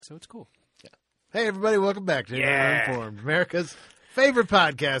So it's cool. Hey, everybody, welcome back to Uninformed, America's favorite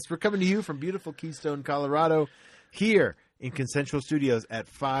podcast. We're coming to you from beautiful Keystone, Colorado, here in Consensual Studios at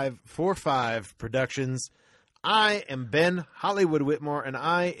 545 Productions. I am Ben Hollywood Whitmore, and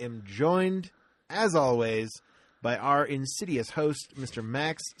I am joined, as always, by our insidious host, Mr.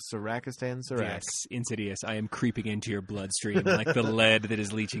 Max Sarakistan Sarak. Yes, insidious. I am creeping into your bloodstream like the lead that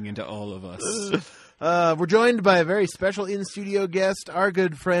is leaching into all of us. We're joined by a very special in-studio guest, our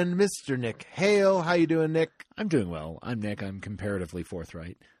good friend, Mr. Nick Hale. How you doing, Nick? I'm doing well. I'm Nick. I'm comparatively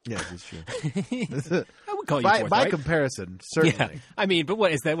forthright. Yes, it's true. I would call you by forthright. comparison, certainly. Yeah. I mean, but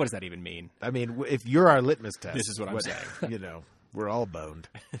what is that? What does that even mean? I mean, if you're our litmus test, This is what I'm saying. You know, we're all boned.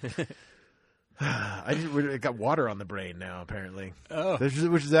 I got water on the brain now, apparently. Oh. Which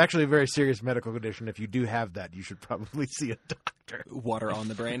is actually a very serious medical condition. If you do have that, you should probably see a doctor. Water on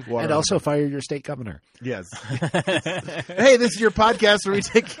the brain. Water And on also fire your state governor. Yes. Hey, this is your podcast where we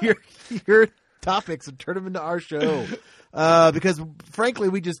take your topics and turn them into our show. Because, frankly,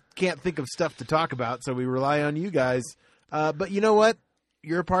 we just can't think of stuff to talk about, so we rely on you guys. But you know what?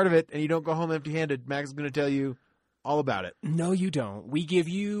 You're a part of it, and you don't go home empty-handed. Max is going to tell you all about it. No, you don't. We give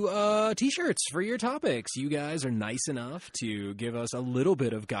you T-shirts for your topics. You guys are nice enough to give us a little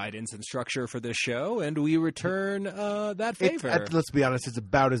bit of guidance and structure for this show, and we return that favor. Let's be honest, it's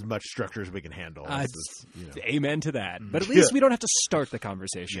about as much structure as we can handle. Amen to that. But at least we don't have to start the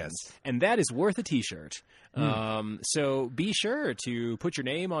conversation. Yes. And that is worth a T-shirt. So be sure to put your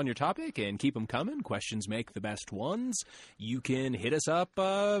name on your topic and keep them coming. Questions make the best ones. You can hit us up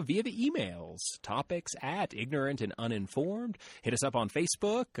via the emails, topics at Ignorant and Uninformed. Hit us up on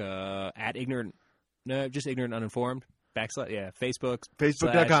Facebook at just Ignorant Uninformed. Facebook.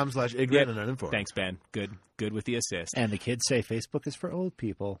 Facebook.com/ignorant and uninformed. Thanks, Ben. Good with the assist. And the kids say Facebook is for old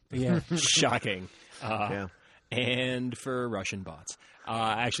people. Yeah, shocking. Yeah. And for Russian bots.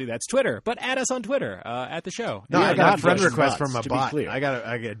 Actually, that's Twitter. But add us on Twitter at the show. No, Yeah, I got a not friend Russian request bots, from a to be bot. clear.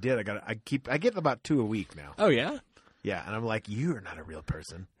 I get about 2 a week now. Oh, yeah? Yeah, and I'm like, you are not a real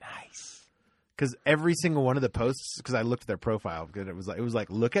person. Nice. Because every single one of the posts, because I looked at their profile, because it was like,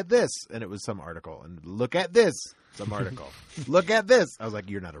 look at this, and it was some article, and look at this, some article, look at this. I was like,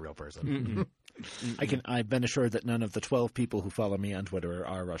 you're not a real person. I've been assured that none of the 12 people who follow me on Twitter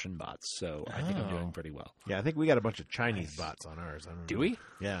are Russian bots, so I think I'm doing pretty well. Yeah, I think we got a bunch of Chinese bots on ours. I don't know. Do we?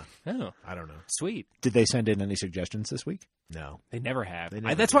 Yeah, Oh, I don't know. sweet. Did they send in any suggestions this week? No. They never have. They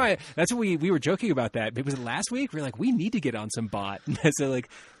never That's do. why. That's what we were joking about that. It was last week. We were like, we need to get on some bot. So like,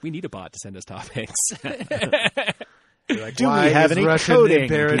 we need a bot to send us topics. Like, Do we why have is any Russian coding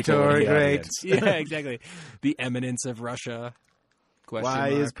imperator people in the great? audience? Yeah, exactly. The eminence of Russia. Question Why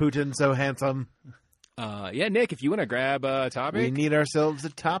mark. is Putin so handsome? Yeah, Nick, if you want to grab a topic, We need ourselves a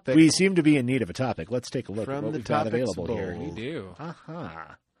topic. We seem to be in need of a topic. Let's take a look From at what the we've got topics available bowl. here. we do.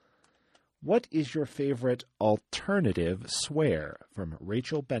 Aha. What is your favorite alternative swear? From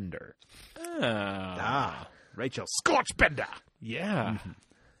Rachel Bender. Rachel Scorchbender. Yeah.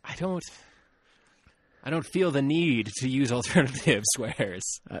 I don't feel the need to use alternative swears.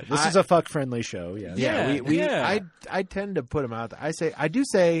 This is a fuck-friendly show, yes. Yeah. I tend to put them out there. I do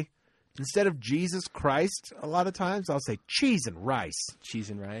say instead of Jesus Christ a lot of times I'll say cheese and rice.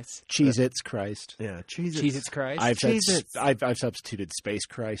 Cheese and rice. Cheez-Its Christ. Yeah, cheese. Cheese-Its Christ. I've substituted Space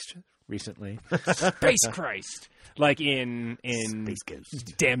Christ recently. Space Christ. Like in Space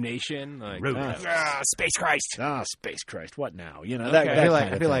Ghost. Damnation. Like, Space Christ. Space Christ. What now? You know, Okay.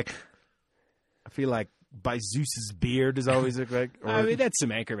 I feel like by Zeus's beard is always like. Or, I mean, that's some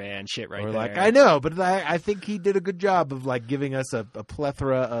Anchorman shit right or there. like I know, but I think he did a good job of like giving us a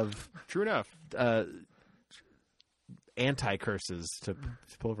plethora of True enough. anti-curses to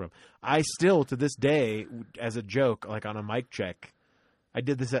pull from. I still, to this day, as a joke, like on a mic check, I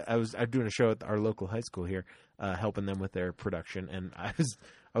did this. I'm doing a show at our local high school here, helping them with their production, and I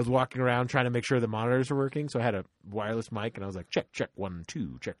was walking around trying to make sure the monitors were working. So I had a wireless mic, and I was like, check 1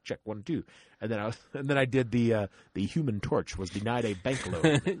 2, check 1 2, and then I did the Human Torch was denied a bank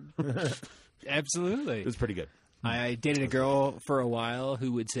loan. Absolutely. It was pretty good. I dated a girl for a while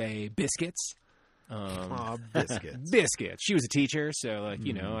who would say biscuits. Biscuits. Biscuits. She was a teacher, so I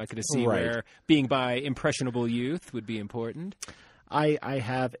could see Right. where being by impressionable youth would be important. I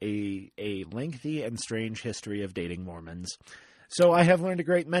have a lengthy and strange history of dating Mormons. So I have learned a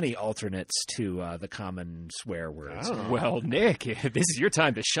great many alternates to the common swear words. Oh. Well, Nick, this is your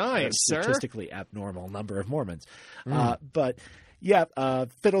time to shine, A sir. statistically abnormal number of Mormons. But Yeah,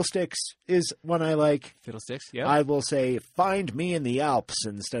 Fiddlesticks is one I like. Fiddlesticks. Yeah. I will say, find me in the Alps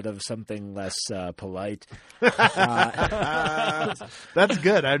instead of something less polite. That's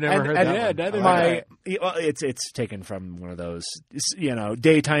good. I've never heard that one. It's taken from one of those,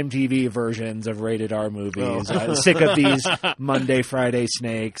 daytime TV versions of rated R movies. Sick of these Monday, Friday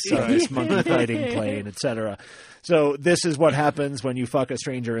snakes, this monkey fighting plane, etc. So this is what happens when you fuck a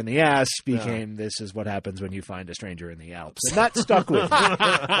stranger in the ass became this is what happens when you find a stranger in the Alps. And that stuck with me.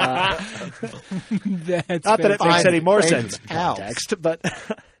 That's Not that it makes any more Strangers sense in in Alps. context, but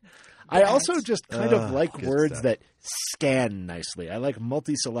I also just kind of like good words stuff. that scan nicely. I like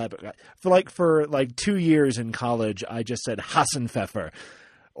multisyllabic. For 2 years in college, I just said Hassenpfeffer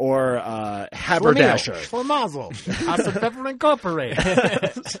or haberdasher. Schlemazel. House of Pepper Incorporated.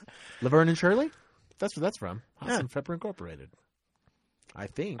 Laverne and Shirley? That's what that's from. House of Pepper Incorporated. I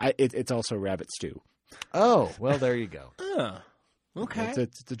think. It's also rabbit stew. Oh, well, there you go. Okay.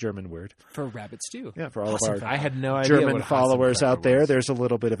 It's a German word. For rabbit stew. Yeah, for all of our I had no idea German what followers Hassenpfeffer out there, was. there's a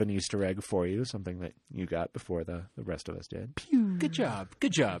little bit of an Easter egg for you, something that you got before the rest of us did. Good job.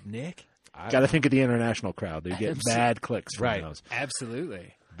 Good job, Nick. Got to think of the international crowd. They get bad clicks from Right. those.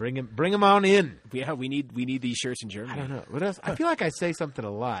 Absolutely. Bring him on in. Yeah, we need these shirts in Germany. I don't know. What else? I feel like I say something a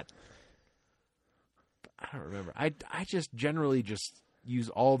lot. I don't remember. I just generally just use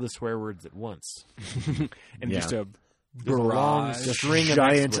all the swear words at once. And Yeah. just a There's a long barrage. string of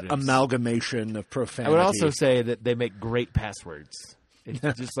Giant expletives. amalgamation of I profanity. would also say that they make great passwords. It's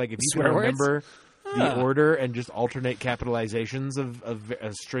just like if you can Swear words? remember the order and just alternate capitalizations of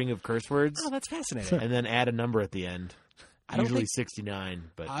a string of curse words, Oh, that's fascinating. and then add a number at the end. I don't Usually think-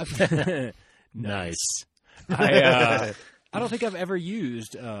 69, but nice. I don't think I've ever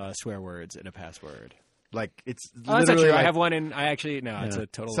used swear words in a password. like it's Oh, that's not literally true. like I have one in. It's a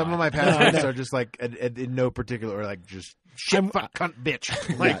total. some lie. of my passwords are just like in no particular, or like just shit, fuck, cunt, bitch,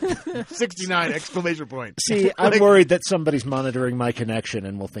 like 69 exclamation point. See, I'm worried that somebody's monitoring my connection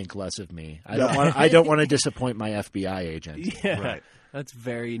and will think less of me. I don't want to disappoint my FBI agent. Yeah, Right. That's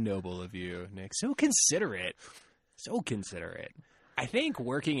very noble of you, Nick. So considerate. So considerate. I think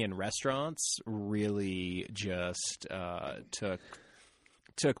working in restaurants really just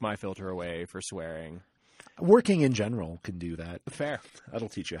took my filter away for swearing. Working in general can do that. Fair. That'll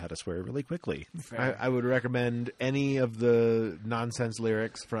teach you how to swear really quickly. I would recommend any of the nonsense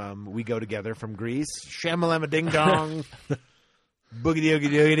lyrics from "We Go Together" from Grease. Shamalama ding dong, boogity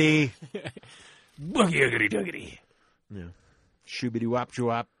oogity doogity, Boogie oogity doogity. yeah, shoobity wop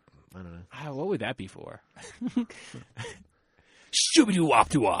chewop. I don't know. What would that be for? Shooby wop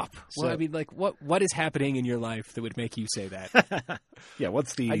to wop. Well, So- I mean, like, what is happening in your life that would make you say that? Yeah,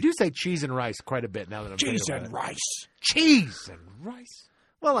 what's the... I do say cheese and rice quite a bit now that I'm Cheese thinking and about it. rice. Cheese and rice.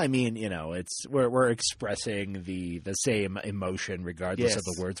 Well, I mean, it's we're expressing the same emotion regardless Yes. of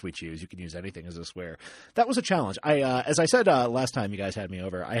the words we choose. You can use anything as a swear. That was a challenge. As I said last time you guys had me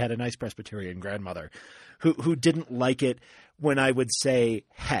over, I had a nice Presbyterian grandmother who didn't like it when I would say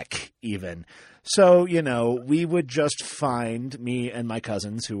heck even. So, we would just find, me and my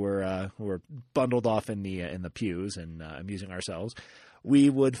cousins who were bundled off in the pews and amusing ourselves. We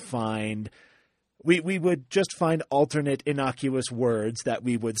would just find alternate innocuous words that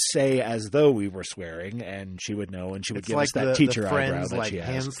we would say as though we were swearing, and she would know, and she would It's give like us that the teacher eyebrow friends that like she has.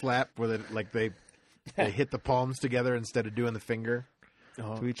 hand slap where they hit the palms together instead of doing the finger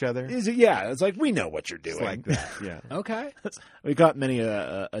to each other. It's like, we know what you're doing. It's like that. Yeah, Okay. We got many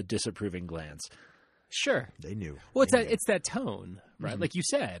a disapproving glance. Sure. they knew. Well, it's that tone, right? Like you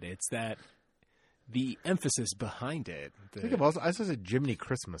said, it's that the emphasis behind it. I think I also say Jiminy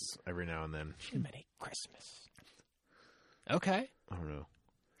Christmas every now and then. Jiminy Christmas. Okay. I don't know.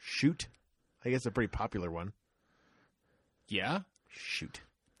 Shoot. I guess a pretty popular one. Yeah. Shoot.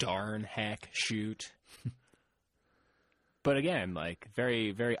 Darn, heck, shoot. But again, like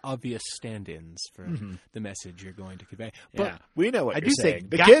very, very obvious stand-ins for the message you're going to convey. But Yeah, we know what I you're do say saying.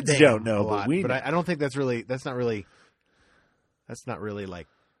 The kids goddamn don't know, a lot, but we know. But I don't think that's not really like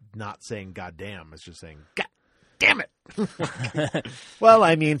not saying goddamn. It's just saying god damn it. Well,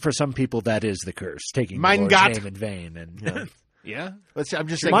 I mean, for some people, that is the curse, taking the Mein Lord's Gott. name in vain. And yeah, I'm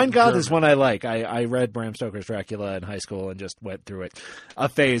just saying. Mein Gott is German. one I like. I read Bram Stoker's Dracula in high school and just went through it. A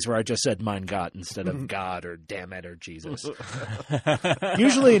phase where I just said Mein Gott instead of God or damn it or Jesus.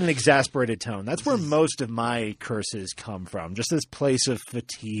 Usually in an exasperated tone. That's where most of my curses come from. Just this place of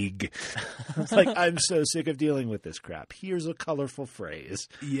fatigue. It's like, I'm so sick of dealing with this crap. Here's a colorful phrase.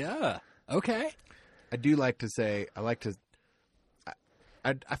 yeah. Okay. I do like to say. I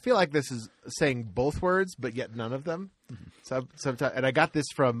feel like this is saying both words, but yet none of them. So sometimes, and I got this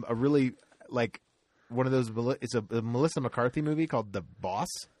from a really one of those. It's a Melissa McCarthy movie called The Boss,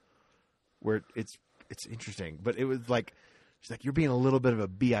 where it's interesting, but it was like. She's like, you're being a little bit of a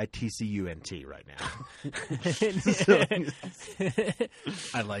bitcunt right now.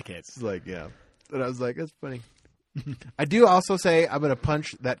 I like it. It's like, yeah. And I was like, that's funny. I do also say I'm going to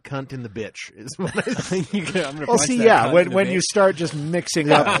punch that cunt in the bitch. Is what I say. When you start just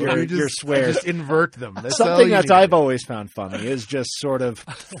mixing up your swears. Just invert them. That's Something that I've always found funny is just sort of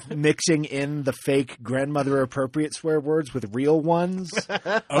mixing in the fake grandmother appropriate swear words with real ones.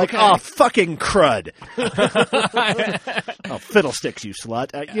 Like, oh, fucking crud. Oh, fiddlesticks, you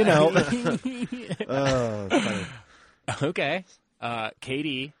slut. You know. Funny. Okay.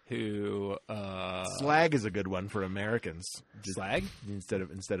 Katie, who Slag is a good one for Americans. Just slag instead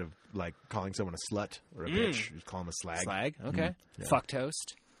of like calling someone a slut or a bitch, just call them a slag. Slag. Okay. Yeah. Fuck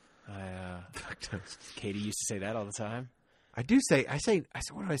toast. Fuck toast. Katie used to say that all the time. I do say. I say.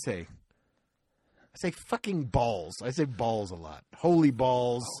 What do I say? I say fucking balls. I say balls a lot. Holy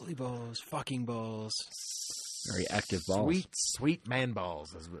balls. Holy balls. Fucking balls. Very active balls. Sweet man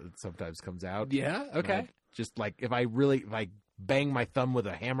balls, as it sometimes comes out. Yeah. Okay. Like, just like if I bang my thumb with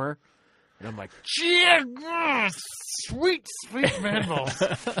a hammer, and I'm like, sweet man balls.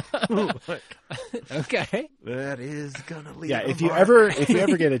 Okay. That is gonna leave. Yeah, a if you mark.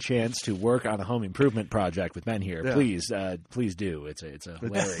 ever get a chance to work on a home improvement project with Ben here, Yeah. please do. It's a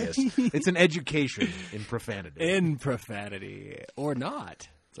hilarious. It's an education in profanity. In profanity or not.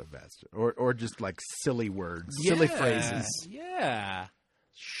 It's a bastard. Or just like silly words, silly phrases. Yeah.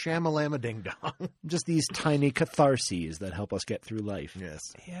 Shamalama ding dong. Just these tiny catharses that help us get through life. Yes.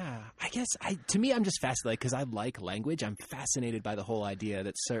 Yeah. I guess to me, I'm just fascinated because I like language. I'm fascinated by the whole idea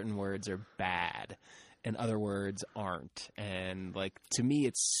that certain words are bad and other words aren't. And like, to me,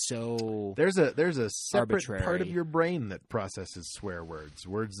 it's so There's a separate arbitrary. part of your brain that processes swear words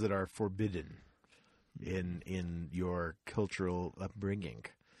that are forbidden in your cultural upbringing.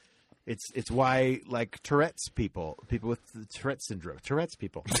 It's why like people with Tourette's syndrome,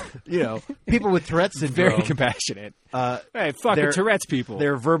 people with Tourette's syndrome, very compassionate. Hey, fucking their- Tourette's people.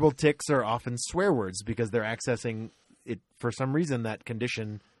 Their verbal tics are often swear words because they're accessing it for some reason. That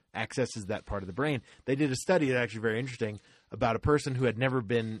condition accesses that part of the brain. They did a study that's actually very interesting about a person who had never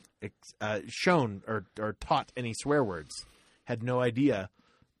been shown or taught any swear words, had no idea.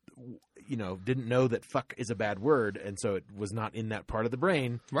 Didn't know that fuck is a bad word, and so it was not in that part of the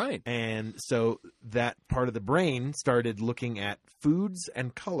brain. Right. And so that part of the brain started looking at foods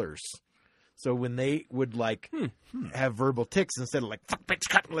and colors. So when they would have verbal tics, instead of like fuck bitch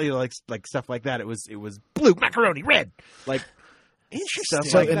cut, like stuff like that, it was blue macaroni red, like Interesting. stuff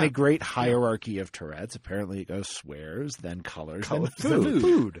So like in that. the great hierarchy of Tourette's, apparently it goes swears, then colors, then Food.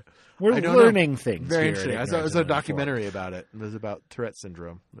 food. We're I don't know. learning things. Very here interesting. at I saw Ignorance a Uninformed. documentary about it. It was about Tourette's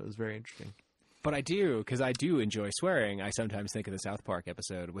syndrome. It was very interesting. But I do, because I do enjoy swearing. I sometimes think of the South Park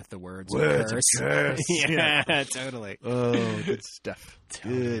episode with the words Words of of curse. curse. Yeah, totally. Oh, good stuff.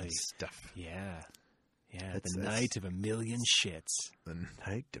 Totally. Good stuff. Yeah. Yeah, That's- the that's- night of a million shits. The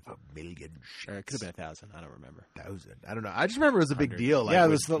night of a million Or it could have been 1,000. I don't remember. 1,000. I don't know. I just remember it was a big 100. deal. Like, Yeah, it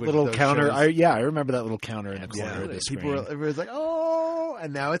with- was the with little those counter. shows. I remember that little counter in the corner Absolutely. of the People screen. were, everybody's like, oh,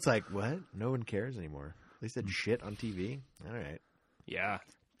 and now it's like, what? No one cares anymore. They said shit on TV. All right. Yeah.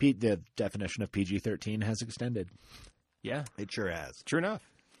 The definition of PG-13 has extended. Yeah. It sure has. True enough.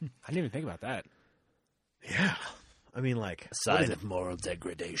 I didn't even think about that. Yeah. I mean, like, Sign what is of moral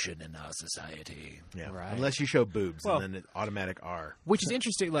degradation in our society. Yeah. Right. Unless you show boobs, Well- and then it automatic R. Which is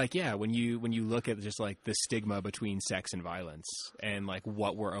interesting, like, yeah, when you look at just like the stigma between sex and violence and like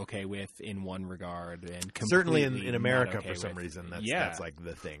what we're okay with in one regard and Certainly completely in not America, okay for some with- reason, yeah. that's like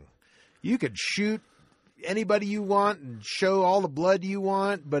the thing. You could shoot anybody you want and show all the blood you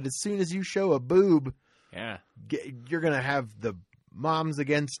want, but as soon as you show a boob, Yeah. you're going to have the moms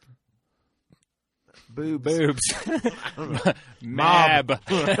against boobs. Boobs. Mob. Mab.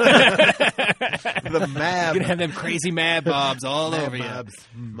 The mab. You're gonna have them crazy mad bobs all Mab over you. mobs.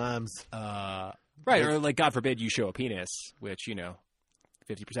 Moms. Right, or like God forbid you show a penis, which 50%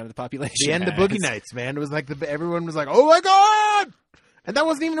 of the population. The end of has. Boogie Nights, man. It was like everyone was like, "Oh my god!" And that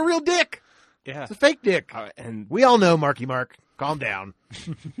wasn't even a real dick. Yeah, It's a fake dick. and We all know Marky Mark. Calm down.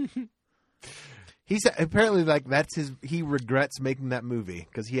 He said apparently like that's his. He regrets making that movie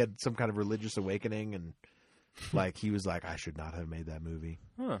because he had some kind of religious awakening and Like he was like, I should not have made that movie.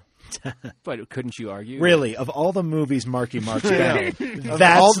 Huh. But couldn't you argue? Really, of all the movies Marky Mark's Yeah. been in, All-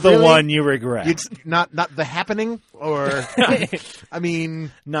 that's the really? one you regret. It's not The Happening, or I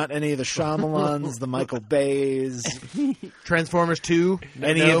mean, Not any of the Shyamalans, the Michael Bays, Transformers 2.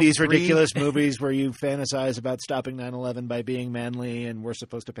 any No, of these 3. ridiculous movies where you fantasize about stopping 9/11 by being manly, and we're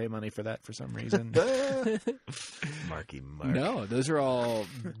supposed to pay money for that for some reason. Marky Mark. No, those are all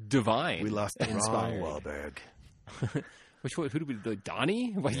divine. We lost the inspired. wrong Wahlberg. Which one? Who do we? Like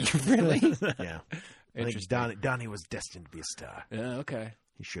Donnie? What, you really? Yeah, I think Donnie was destined to be a star. Yeah. Okay.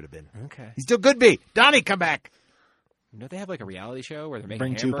 He should have been. Okay. He still could be. Donnie, come back. You know they have like a reality show where they're making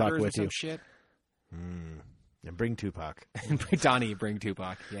Bring Tupac hamburgers or with some you. shit. And bring Tupac. Donnie, bring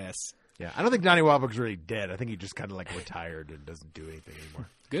Tupac. Yes. Yeah, I don't think Donnie Wahlberg's really dead. I think he just kind of like retired and doesn't do anything anymore.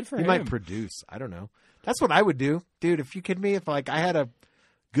 Good for He him. might produce. I don't know. That's what I would do, dude. If you kidding me, if like I had a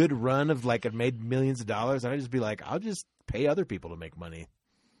good run of like I've made millions of dollars, I'd just be like, I'll just pay other people to make money,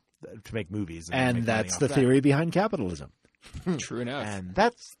 to make movies, And make that's money the off that. theory behind capitalism. True enough. And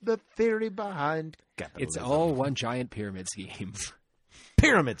that's the theory behind capitalism. It's all one giant pyramid scheme.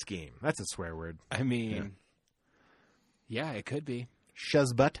 pyramid scheme. That's a swear word. I mean, yeah, it could be.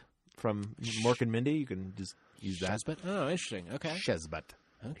 Shezbut from Mork and Mindy. You can just use that. Shazbut? Oh, interesting. Okay. Shezbut.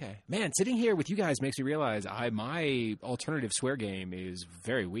 Okay. Man, sitting here with you guys makes me realize my alternative swear game is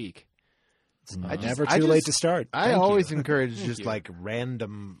very weak. Never too late to start. I Thank always you. encourage Thank just you. like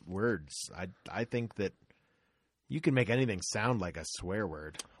random words. I think that you can make anything sound like a swear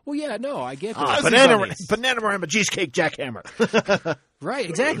word. Well, yeah, no, I get that. Bananarama, cheesecake, jackhammer. Right,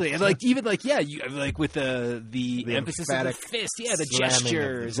 exactly. And like even like yeah, you like with the emphasis of the emphatic fist, yeah, the slamming of the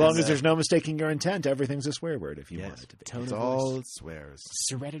gestures, As long and as the there's no mistaking your intent, everything's a swear word if you want it to be. tone It's of all voice. swears.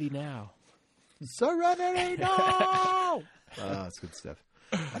 Serenity now. Serenity now. That's good stuff.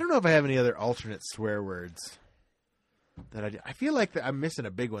 I don't know if I have any other alternate swear words that I feel like that I'm missing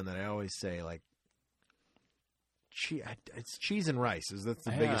a big one that I always say, like it's cheese and rice. That's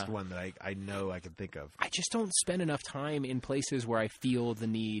the Yeah. biggest one that I know I can think of. I just don't spend enough time in places where I feel the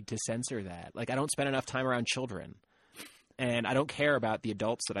need to censor that. Like I don't spend enough time around children. And I don't care about the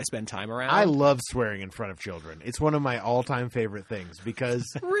adults that I spend time around. I love swearing in front of children. It's one of my all-time favorite things because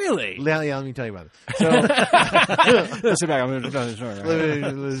Really? yeah, let me tell you about it. So Sit back. I'm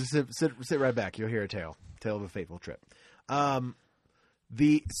gonna sit right back. You'll hear a tale of a fateful trip.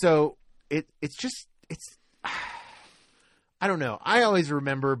 It's I don't know. I always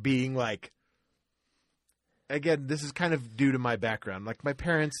remember being like, again, this is kind of due to my background. Like my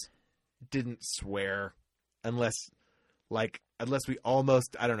parents didn't swear unless we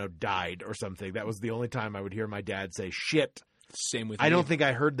almost, I don't know, died or something. That was the only time I would hear my dad say shit. Same with I me. don't think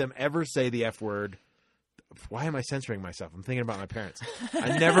I heard them ever say the F word. Why am I censoring myself? I'm thinking about my parents.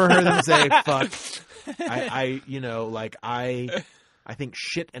 I never heard them say fuck. I think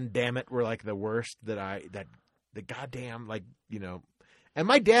shit and damn it were like the worst the goddamn, like, you know. And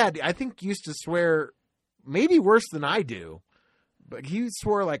my dad, I think, used to swear maybe worse than I do. But he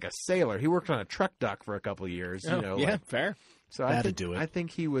swore like a sailor. He worked on a truck dock for a couple of years, you know. yeah, like, fair. so That'd do it. I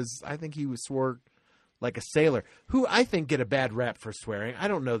think he swore like a sailor, who I think get a bad rap for swearing. I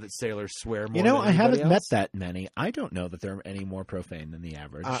don't know that sailors swear more. You know, than I haven't anybody met else. that many. I don't know that they're any more profane than the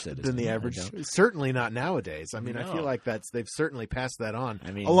average citizen. Than the I average. don't. Certainly not nowadays. I mean, I No. feel like they've certainly passed that on. I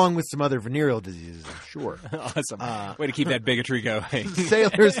mean- along with some other venereal diseases, I'm sure. Awesome. Way to keep that bigotry going.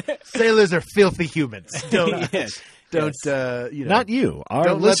 Sailors are filthy humans. Don't Yes. Not you, our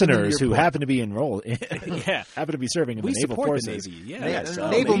Don't let them into listeners your who point. happen to be enrolled, Yeah. happen to be serving in We the naval support the forces. Navy. Yeah. Yes,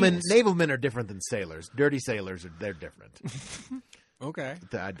 so navalmen are different than sailors. Dirty sailors they're different. Okay.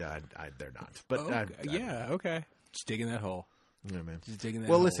 They're not. But Yeah. Okay. Just digging that hole. yeah, man. Just digging that.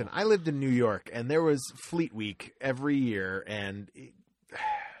 Well, hole. listen, I lived in New York, and there was Fleet Week every year, and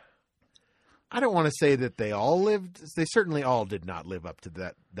I don't want to say that they all lived. They certainly all did not live up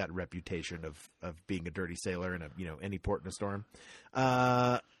to that reputation of being a dirty sailor in any port in a storm.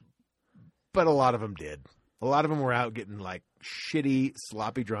 But a lot of them did. A lot of them were out getting like shitty,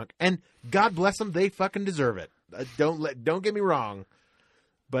 sloppy drunk, and God bless them, they fucking deserve it. Don't get me wrong,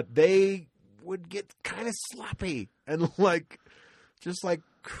 but they would get kind of sloppy and like just like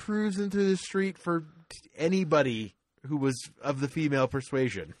cruising through the street for anybody who was of the female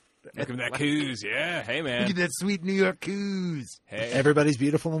persuasion. Look at that coos. Yeah. Hey, man. Look at that sweet New York coos. Hey. Everybody's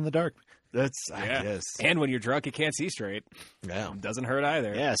beautiful in the dark. That's I Yeah. guess. And when you're drunk, you can't see straight. Yeah. Doesn't hurt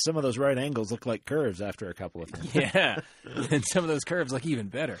either. Yeah, some of those right angles look like curves after a couple of them. Yeah. And some of those curves look even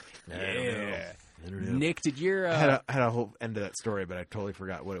better. I don't know. I don't know. Nick, did your I had a whole end of that story, but I totally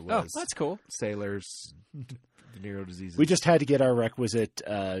forgot what it oh, was. that's cool. Sailors venereal diseases. We just had to get our requisite,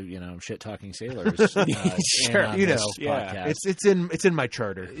 shit talking sailors. Sure, in on you this know, podcast. it's in my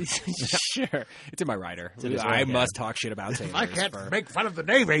charter. Sure, it's in my rider. in his I own must talk shit about sailors. I can't make fun of the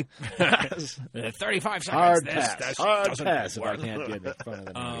Navy. 35 seconds. hard This pass. Hard doesn't pass. If I work. can't get in front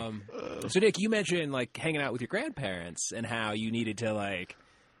of the Navy. So, Nick, you mentioned like hanging out with your grandparents and how you needed to like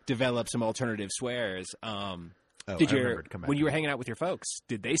develop some alternative swears. Did I you remembered. Come back when you to were it. hanging out with your folks?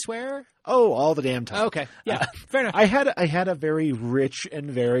 Did they swear? Oh, all the damn time. Okay, yeah, fair enough. I had a very rich and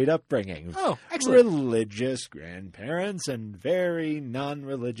varied upbringing. Oh, excellent. Religious grandparents and very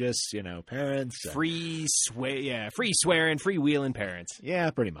non-religious, parents. Free swearing, freewheeling parents. Yeah,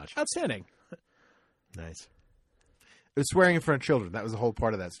 pretty much. Outstanding. Nice. It was swearing in front of children. That was the whole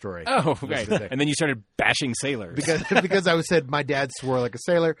part of that story. Oh, Just right. to say. And then you started bashing sailors. because I was said my dad swore like a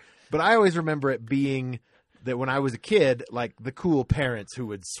sailor, but I always remember it being that when I was a kid, like the cool parents who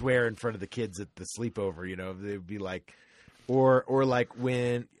would swear in front of the kids at the sleepover, they would be like, or like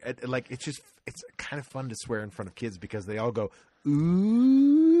when like it's kind of fun to swear in front of kids because they all go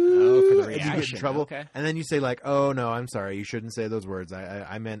ooh, for the and you get in reaction. trouble, Okay. and then you say like, oh no, I'm sorry, you shouldn't say those words.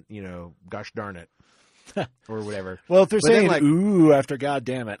 I meant gosh darn it, or whatever. Well, if they're But then, saying like- ooh after God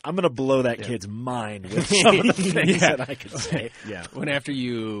damn it, I'm going to blow that kid's mind with some of the things that I can say. Yeah, when after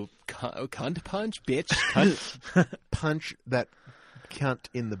you cunt punch, bitch, cunt, punch that cunt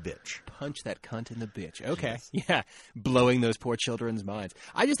in the bitch. punch that cunt in the bitch. Okay. Yeah. Blowing those poor children's minds.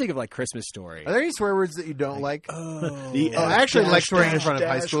 I just think of like Christmas Story. Are there any swear words that you don't like? The I actually like swearing in dash, front of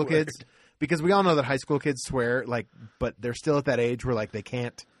high dash school word. kids because we all know that high school kids swear, but they're still at that age where like they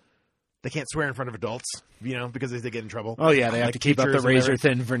can't swear in front of adults, because they get in trouble. Oh yeah, they have Like to keep up the teachers and razor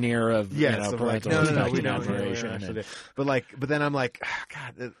everything. thin veneer of Yes, so like, parental no, respect we and don't. admiration. We don't. and- But then I'm like,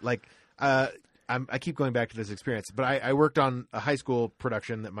 God, I keep going back to this experience, but I worked on a high school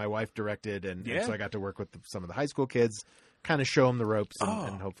production that my wife directed, and so I got to work with some of the high school kids, kind of show them the ropes,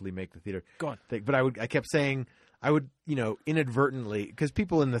 and hopefully make the theater. Go on. thing. But I kept saying, I would, inadvertently, because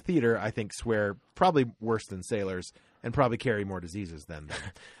people in the theater, I think, swear probably worse than sailors and probably carry more diseases than them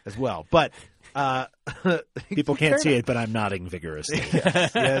as well. But People can't see it, but I'm nodding vigorously.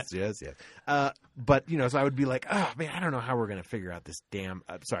 yes. But so I would be like, oh man, I don't know how we're gonna figure out this damn.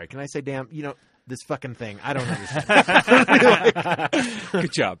 Sorry, can I say damn? This fucking thing. I don't understand.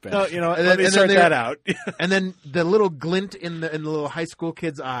 Good job, Ben. No, And let then- me and start then that out. And then the little glint in the little high school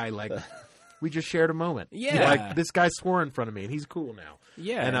kid's eye, like we just shared a moment. Yeah. like this guy swore in front of me, and he's cool now.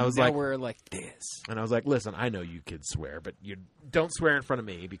 Yeah. and I was now like, we're like this. and I was like, listen, I know you kids swear, but you don't swear in front of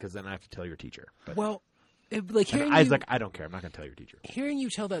me because then I have to tell your teacher. But Well, hearing I was you, like, I don't care. I'm not going to tell your teacher. hearing you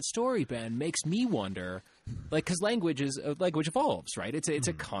tell that story, Ben, makes me wonder, because language evolves, right? It's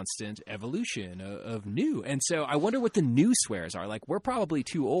a constant evolution of new, and so I wonder what the new swears are. Like, we're probably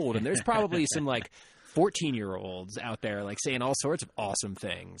too old, and there's probably some 14-year-olds out there saying all sorts of awesome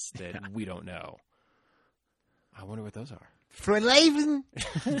things that we don't know. I wonder what those are. For Laven.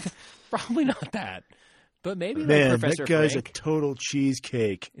 Probably not that, but maybe Man, Professor that guy's Frank. a total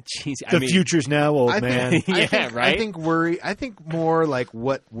cheesecake. Jeez, The future's now, old man. Yeah, right? I think more like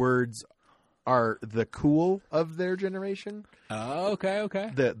what words are the cool of their generation. Oh, okay.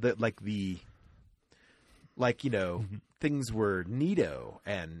 Things were neato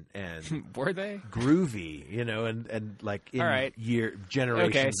and Were they? groovy, and like in All right.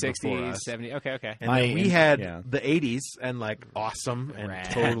 generations Okay, before 60s, us. 70s. Okay. And then we had yeah. the 80s and awesome and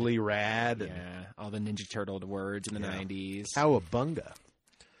Rad. totally rad. And Yeah, all the Ninja Turtle words in the 90s. Cowabunga.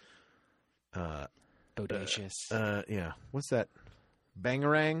 Bodacious. Yeah. What's that?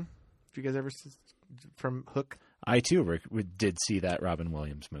 Bangarang? Did you guys ever from Hook? I too did see that Robin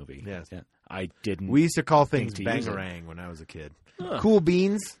Williams movie. Yes. Yeah. I didn't. We used to call things to use it. Bangarang when I was a kid. Huh. Cool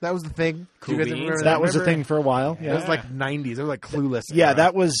Beans, that was the thing. Cool you guys ever Beans. remember that was a Remember? thing for a while. It Yeah, was like 90s. It was like Clueless. yeah. era.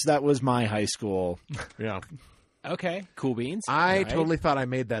 That was my high school. Yeah. Okay, Cool Beans. I Right. totally thought I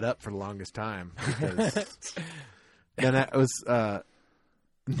made that up for the longest time. Because and that was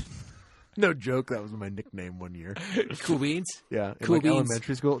no joke. That was my nickname one year. Cool Beans. Yeah, in Cool like Beans.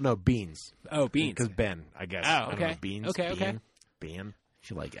 elementary school. No, Beans. Oh, Beans. Because Ben, I guess. Oh, I don't okay. know, Beans. Okay. Bean. If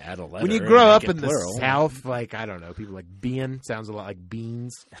you add a letter. When you and grow make up it in the plural. South, I don't know, people like Bean sounds a lot like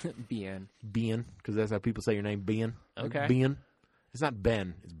beans. Bien. Bean, because that's how people say your name, Bean. Okay. Bean. It's not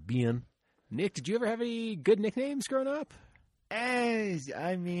Ben. It's Bean. Nick, did you ever have any good nicknames growing up?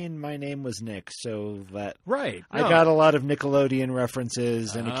 I mean, my name was Nick, so that Right. I got a lot of Nickelodeon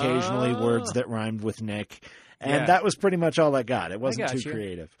references and occasionally Oh. words that rhymed with Nick, and Yeah. that was pretty much all I got. It wasn't got too you.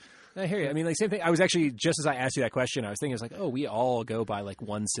 creative. I hear you. I mean, same thing. I was actually, just as I asked you that question, I was thinking, we all go by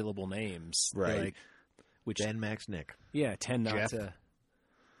one-syllable names. Right. Which, Ben, Max, Nick. tend not Jeff. to.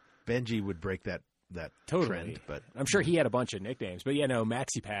 Benji would break that Totally. trend. But I'm sure he had a bunch of nicknames. But,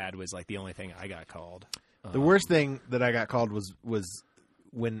 MaxiPad was like the only thing I got called. the worst thing that I got called was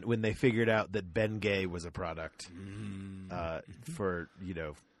when they figured out that Ben Gay was a product for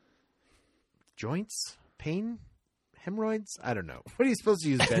joints, pain, hemorrhoids. I don't know. What are you supposed to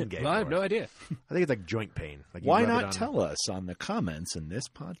use Ben Gay? Well, I have for? no idea. I think it's like joint pain. Like you Why rub it not on- tell us on the comments in this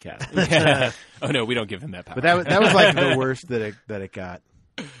podcast? Yeah. Oh, no, we don't give him that power. But that was like the worst that it got.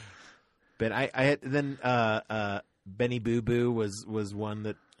 But I had then Benny Boo Boo was one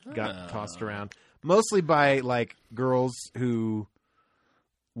that got tossed around mostly by like girls who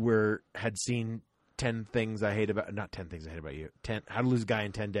had seen 10 Things I Hate About not 10 Things I Hate About You. How to Lose a Guy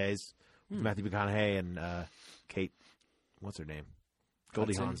in 10 Days with Matthew McConaughey and Kate. What's her name?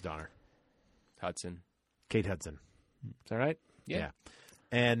 Goldie Hudson. Hawn's daughter. Hudson. Kate Hudson. Is that right? Yeah.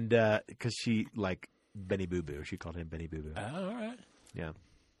 And because she like Benny Boo Boo, she called him Benny Boo Boo. Oh, all right. Yeah.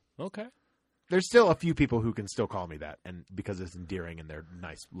 Okay. There's still a few people who can still call me that, and because it's endearing and they're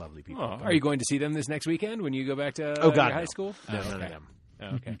nice, lovely people. Oh, are you going to see them this next weekend when you go back to Oh, God, your high no. school? No, Oh, none okay. of them. Oh,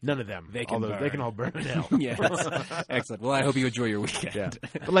 okay. None of them. They can Although they burn. can all burn in hell. Yes. Excellent. Well, I hope you enjoy your weekend. Yeah.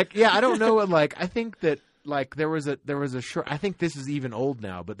 But like, yeah, I don't know. Like, I think that like there was a short. I think this is even old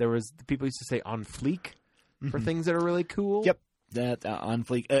now, but there was people used to say on fleek for things that are really cool. Yep. That On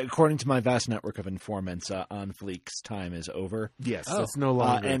Fleek, according to my vast network of informants, On Fleek's time is over. Yes, Oh. it's no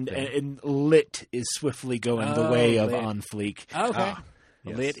longer. a and thing. Lit is swiftly going the Oh, way of Lit. On Fleek. Okay.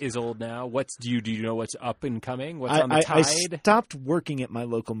 Yes. Lit is old now. Do you know what's up and coming? What's I, on the I tide? stopped working at my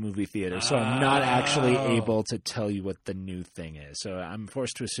local movie theater, so I'm not actually Oh. able to tell you what the new thing is. So I'm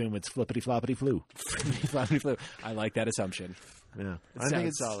forced to assume it's flippity floppity flu. Floppity flu. I like that assumption. Yeah, I sounds think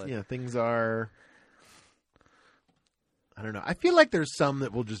it's solid. things are. I don't know. I feel like there's some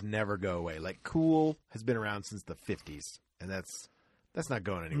that will just never go away. Like cool has been around since the 50s, and that's not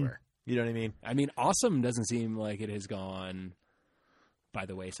going anywhere. You know what I mean? I mean, awesome doesn't seem like it has gone by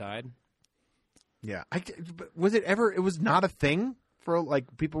the wayside. Yeah. But was it ever? It was not a thing for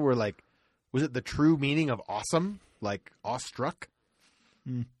like people were like, was it the true meaning of awesome? Like awestruck?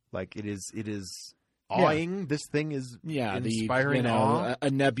 Like it is awing. This thing is inspiring awe. a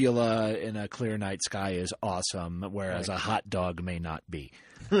nebula in a clear night sky is awesome, whereas a hot dog may not be.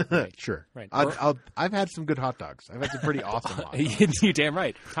 Sure. Right. I've had some good hot dogs. I've had some pretty awesome hot dogs. You're damn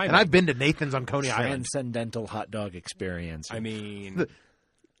right. And I've been to Nathan's on Coney Island. Transcendental hot dog experience. I mean,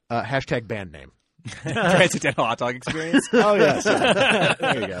 Hashtag band name. transcendental hot dog experience. oh yes,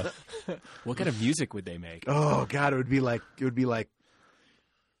 there you go. What kind of music would they make? Oh God, it would be like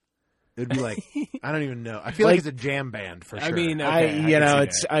I don't even know. I feel like it's a jam band for sure. I mean,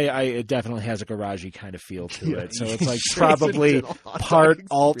 okay, It definitely has a garagey kind of feel to it. So it's like Transcendental probably hot dog part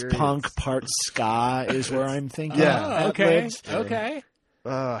alt experience. punk, part ska is where I'm thinking. Yeah. Oh, it okay. lives. Okay.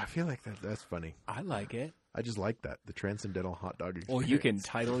 I feel like that's funny. I like it. I just like that, the transcendental hot dog experience. Well, you can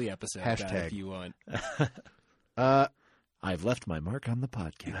title the episode that Hashtag. if you want. I've left my mark on the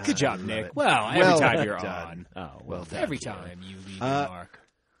podcast. Good job, love Nick. it. Well, every Well time you're done. on. Oh well, thank Every you. time you leave your mark.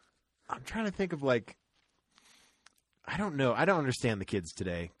 I'm trying to think of like, I don't know. I don't understand the kids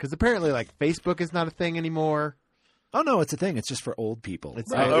today because apparently like Facebook is not a thing anymore. Oh no, it's a thing. It's just for old people, It's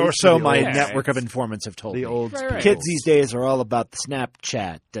Right. or it's so for the my old- Yeah, network of it's informants have told The me. old Right, right. Kids these days are all about the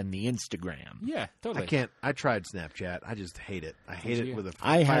Snapchat and the Instagram. Yeah, I totally. can't. I tried Snapchat. I just hate it. I hate Did it you? with a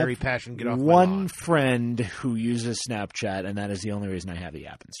I fiery have passion. Get off my one lawn. friend who uses Snapchat, and that is the only reason I have the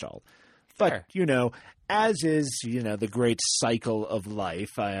app installed. But Fair. as is the great cycle of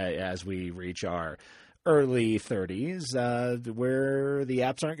life, as we reach our early 30s, where the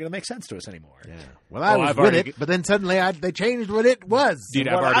apps aren't going to make sense to us anymore. Yeah. Well, I was I've with already- it, but then suddenly they changed what it was. Dude,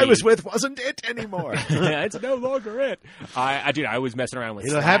 I've What already, I was with wasn't it anymore. it's no longer it. I was messing around with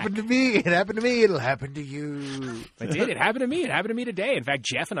It'll Slack. happen to me. It happened to me. It'll happen to you. It did. It happened to me. It happened to me today. In fact,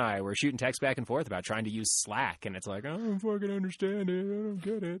 Jeff and I were shooting texts back and forth about trying to use Slack, and it's like, I don't fucking understand it. I don't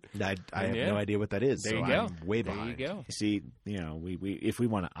get it. I have Yeah. no idea what that is. There so you go. I'm way There behind. you go. You see, we if we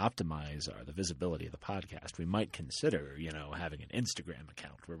want to optimize the visibility of the podcast, we might consider, having an Instagram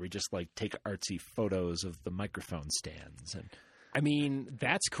account where we just like take artsy photos of the microphone stands. And I mean,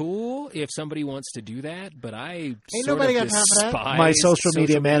 that's cool if somebody wants to do that, but I sort nobody of got time for that. despise my social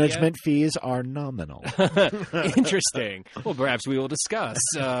media management fees are nominal. Interesting. Well, perhaps we will discuss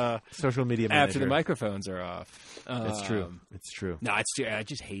Social media manager. after the microphones are off. It's true. It's true. No, I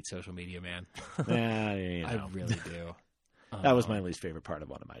just hate social media, man. I I really do. That was my least favorite part of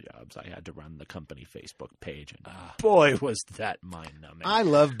one of my jobs. I had to run the company Facebook page, and boy, was that mind-numbing. I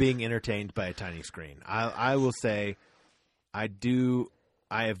love being entertained by a tiny screen. I will say, I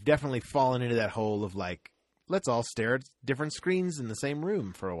have definitely fallen into that hole of like, let's all stare at different screens in the same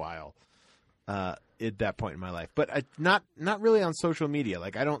room for a while. at that point in my life. But not really on social media.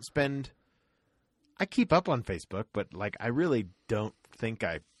 Like I keep up on Facebook, but like I really don't think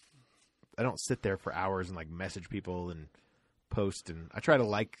I don't sit there for hours and like message people and post, and I try to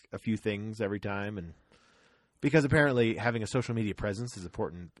like a few things every time, and because apparently having a social media presence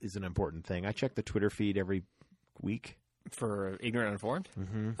is an important thing. I check the Twitter feed every week. For Ignorant Uninformed?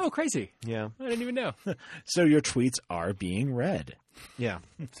 Mm-hmm. Oh, crazy. Yeah. I didn't even know. So your tweets are being read. Yeah.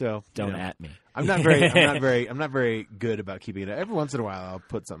 So Don't at me. I'm not very good about keeping it. Every once in a while I'll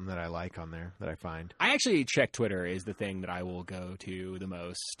put something that I like on there that I find. I actually check Twitter is the thing that I will go to the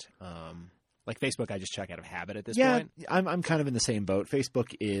most. Like Facebook, I just check out of habit at this point. I'm kind of in the same boat.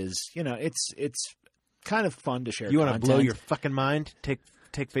 Facebook is, it's kind of fun to share You want to content. blow your fucking mind? Take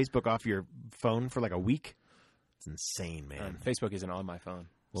Facebook off your phone for like a week? It's insane, man. Facebook isn't on my phone.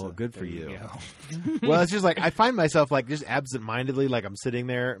 Well, so good for there you. go. Well, it's just like I find myself like just absent-mindedly, like I'm sitting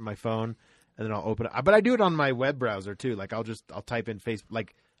there on my phone, and then I'll open it. But I do it on my web browser too. Like I'll type in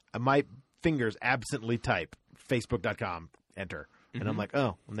like my fingers absently type Facebook.com, enter, and I'm like,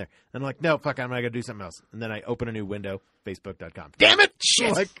 oh, I'm there. And I'm like, no, fuck, I'm gonna do something else. And then I open a new window, Facebook.com. Damn it!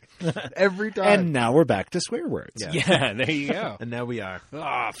 Shit. Like every time. And now we're back to swear words. Yeah. Yeah, there you go. And now we are.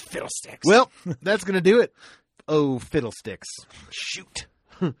 Ah, fiddlesticks. Well, that's gonna do it. Oh, fiddlesticks. Shoot.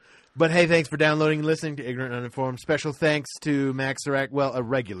 But hey, thanks for downloading and listening to Ignorant Uninformed. Special thanks to Max Sirac. Well, a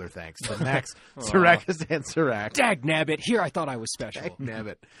regular thanks to Max Sirac and Sirac. Dag nabbit. Here I thought I was special. Damn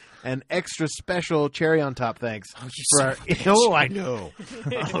it. An extra special cherry on top thanks. Oh, you for son our, of a bitch. oh, I know.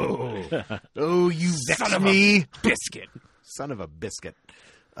 Oh, you vex me. Biscuit. Son of a biscuit.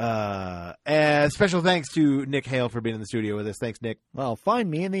 Special thanks to Nick Hale for being in the studio with us. Thanks, Nick. Well,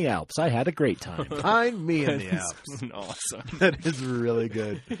 find me in the Alps. I had a great time. Find me in the Alps. Awesome. That is really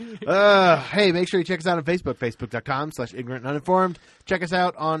good. Hey, make sure you check us out on Facebook, facebook.com/ignorant and uninformed. Check us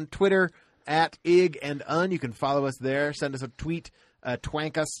out on Twitter @ig and un. You can follow us there. Send us a tweet,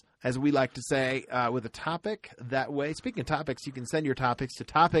 twank us, as we like to say, with a topic that way. Speaking of topics, you can send your topics to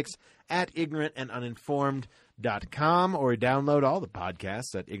topics@ignorantanduninformed.com or download all the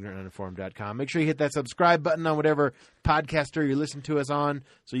podcasts at ignorantanduninformed.com. Make sure you hit that subscribe button on whatever podcaster you listen to us on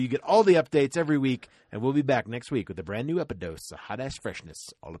so you get all the updates every week. And we'll be back next week with a brand new epidose of hot-ass freshness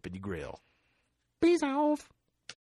all up in your grill. Peace out.